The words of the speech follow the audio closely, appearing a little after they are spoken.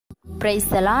Praise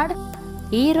the lord.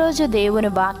 ఈరోజు దేవుని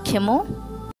వాక్యము,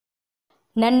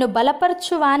 నన్ను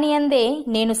బలపరచు వానియందే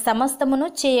నేను సమస్తమును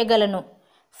చేయగలను.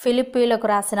 ఫిలిప్పీలకు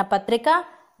రాసిన పత్రిక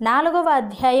 4వ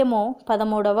అధ్యాయము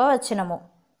 13వ వచనము.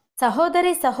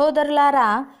 సహోదరి సహోదరులారా,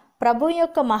 ప్రభు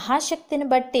యొక్క మహాశక్తిని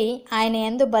బట్టి ఆయన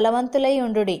యందు బలవంతులై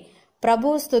ఉండుడి.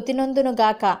 ప్రభు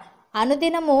స్తుతినొందునుగాక.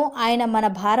 అనుదినము ఆయన మన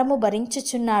భారము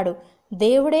భరించుచున్నాడు.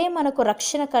 దేవుడే మనకు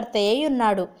రక్షణకర్తయై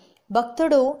ఉన్నాడు.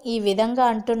 భక్తుడు ఈ విధంగా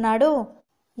అంటున్నాడు,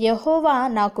 యెహోవా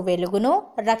నాకు వెలుగును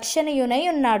రక్షణయునై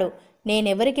ఉన్నాడు.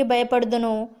 నేనెవరికి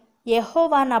భయపడుదును?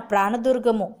 యెహోవా నా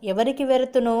ప్రాణదుర్గము, ఎవరికి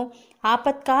వెరుతును?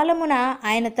 ఆపత్కాలమున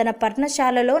ఆయన తన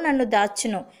పర్ణశాలలో నన్ను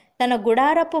దాచును, తన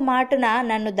గుడారపు మాటున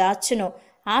నన్ను దాచును,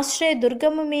 ఆశ్రయ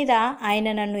దుర్గము మీద ఆయన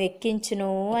నన్ను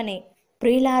ఎక్కించును అని.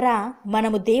 ప్రియులారా,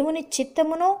 మనము దేవుని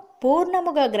చిత్తమును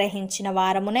పూర్ణముగా గ్రహించిన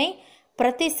వారమునై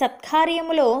ప్రతి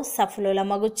సత్కార్యములో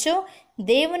సఫలులమగుచు,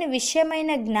 దేవుని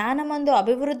విషయమైన జ్ఞానమందు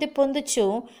అభివృద్ధి పొందుచు,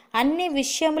 అన్ని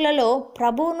విషయములలో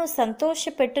ప్రభువును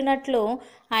సంతోషపెట్టునట్లు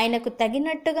ఆయనకు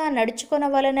తగినట్టుగా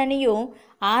నడుచుకొనవలననియు,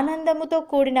 ఆనందముతో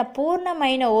కూడిన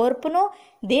పూర్ణమైన ఓర్పును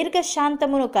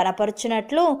దీర్ఘశాంతమును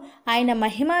కనపరుచునట్లు ఆయన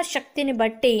మహిమా శక్తిని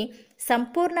బట్టి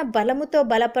సంపూర్ణ బలముతో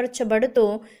బలపరచబడుతూ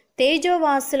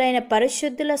తేజోవాసులైన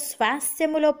పరిశుద్ధుల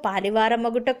స్వాస్థ్యములో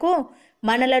పాలివారమగుటకు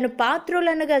మనలను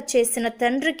పాత్రులనుగా చేసిన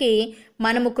తండ్రికి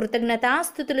మనము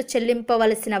కృతజ్ఞతాస్తుతులు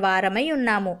చెల్లింపవలసిన వారమై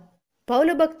ఉన్నాము.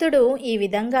 పౌలు భక్తుడు ఈ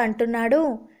విధంగా అంటున్నాడు,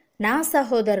 నా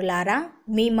సహోదరులారా,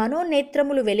 మీ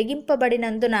మనోనేత్రములు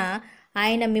వెలిగింపబడినందున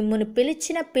ఆయన మిమ్మును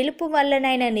పిలిచిన పిలుపు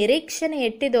వల్లనైన నిరీక్షణ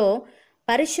ఎట్టిదో,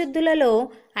 పరిశుద్ధులలో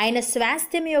ఆయన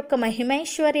స్వాస్థ్యం యొక్క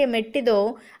మహిమైశ్వర్యం ఎట్టిదో,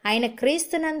 ఆయన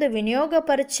క్రీస్తునందు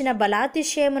వినియోగపరిచిన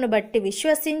బలాతిశయమును బట్టి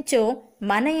విశ్వసించు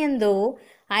మనయందు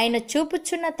ఆయన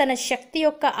చూపుచున్న తన శక్తి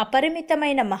యొక్క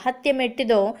అపరిమితమైన మహత్యం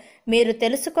ఎట్టిదో మీరు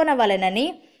తెలుసుకొనవలెనని,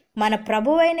 మన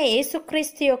ప్రభువైన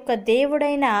యేసుక్రీస్తు యొక్క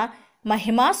దేవుడైన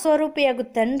మహిమాస్వరూపియగు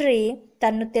తండ్రి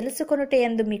తన్ను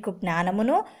తెలుసుకొనుటయందు మీకు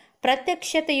జ్ఞానమును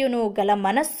ప్రత్యక్షతయును గల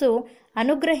మనస్సు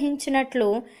అనుగ్రహించినట్లు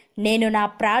నేను నా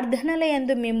ప్రార్థనల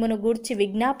యందు మిమ్మును గూర్చి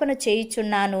విజ్ఞాపన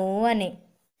చేయుచున్నాను అని.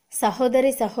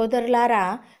 సహోదరి సహోదరులారా,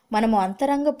 మనము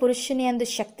అంతరంగ పురుషుని యందు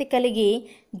శక్తి కలిగి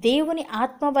దేవుని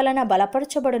ఆత్మ వలన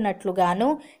బలపరచబడినట్లుగాను,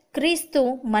 క్రీస్తు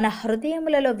మన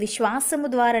హృదయములలో విశ్వాసము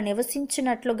ద్వారా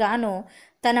నివసించినట్లుగాను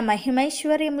తన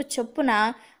మహిమైశ్వర్యము చొప్పున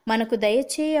మనకు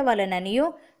దయచేయవలననియు,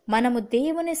 మనము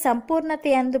దేవుని సంపూర్ణత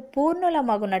యందు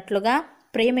పూర్ణులమగునట్లుగా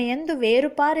ప్రేమయందు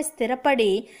వేరుపారి స్థిరపడి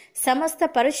సమస్త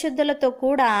పరిశుద్ధులతో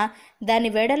కూడా దాని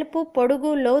వెడల్పు పొడుగు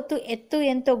లోతు ఎత్తు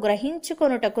ఎంతో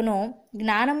గ్రహించుకొనుటకును,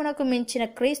 జ్ఞానమునకు మించిన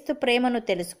క్రీస్తు ప్రేమను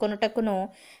తెలుసుకొనుటకును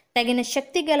తగిన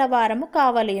శక్తి గలవారము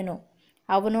కావలయును.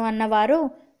 అవును అన్నవారు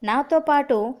నాతో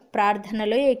పాటు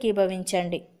ప్రార్థనలో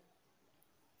ఏకీభవించండి.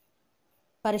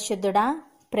 పరిశుద్ధుడా,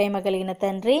 ప్రేమ కలిగిన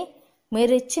తండ్రి,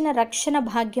 మీరిచ్చిన రక్షణ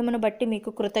భాగ్యమును బట్టి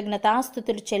మీకు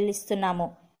కృతజ్ఞతాస్తుతులు చెల్లిస్తున్నాము.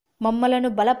 మమ్మలను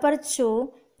బలపరచు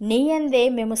నీయందే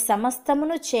మేము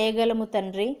సమస్తమును చేయగలము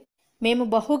తండ్రి. మేము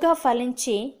బహుగా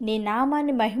ఫలించి నీ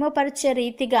నామాన్ని మహిమపరిచే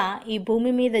రీతిగా ఈ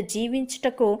భూమి మీద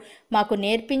జీవించుటకు మాకు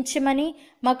నేర్పించమని,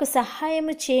 మాకు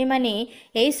సహాయము చేయమని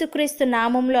యేసుక్రీస్తు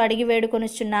నామంలో అడిగి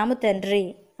వేడుకొనుచున్నాము తండ్రి.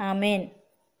 ఆమెన్.